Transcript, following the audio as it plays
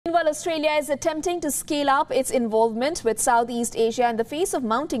Meanwhile, Australia is attempting to scale up its involvement with Southeast Asia in the face of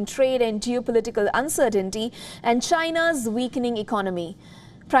mounting trade and geopolitical uncertainty and China's weakening economy.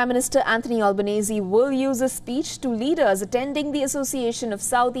 Prime Minister Anthony Albanese will use a speech to leaders attending the Association of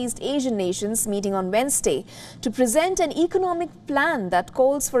Southeast Asian Nations meeting on Wednesday to present an economic plan that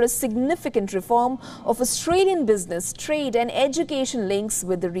calls for a significant reform of Australian business, trade and education links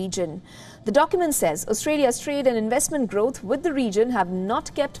with the region. The document says Australia's trade and investment growth with the region have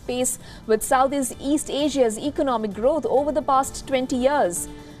not kept pace with Southeast Asia's economic growth over the past 20 years.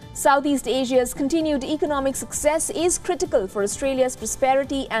 Southeast Asia's continued economic success is critical for Australia's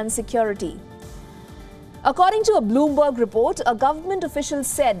prosperity and security. According to a Bloomberg report, a government official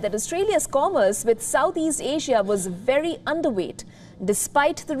said that Australia's commerce with Southeast Asia was very underweight,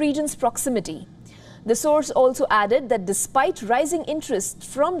 despite the region's proximity. The source also added that despite rising interest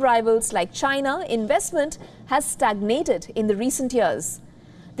from rivals like China, investment has stagnated in the recent years.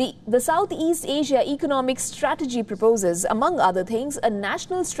 The Southeast Asia Economic Strategy proposes, among other things, a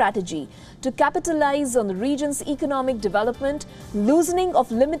national strategy to capitalize on the region's economic development, loosening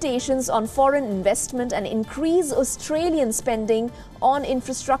of limitations on foreign investment and increase Australian spending on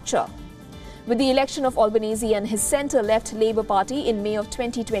infrastructure. With the election of Albanese and his centre-left Labour Party in May of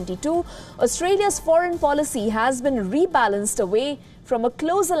 2022, Australia's foreign policy has been rebalanced away from a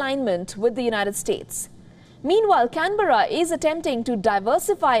close alignment with the United States. Meanwhile, Canberra is attempting to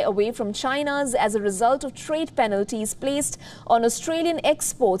diversify away from China's as a result of trade penalties placed on Australian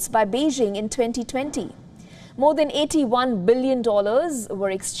exports by Beijing in 2020. More than $81 billion were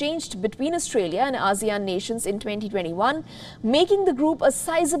exchanged between Australia and ASEAN nations in 2021, making the group a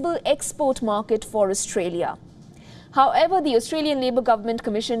sizable export market for Australia. However, the Australian Labor government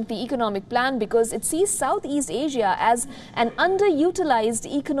commissioned the economic plan because it sees Southeast Asia as an underutilised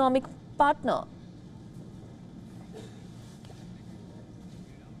economic partner.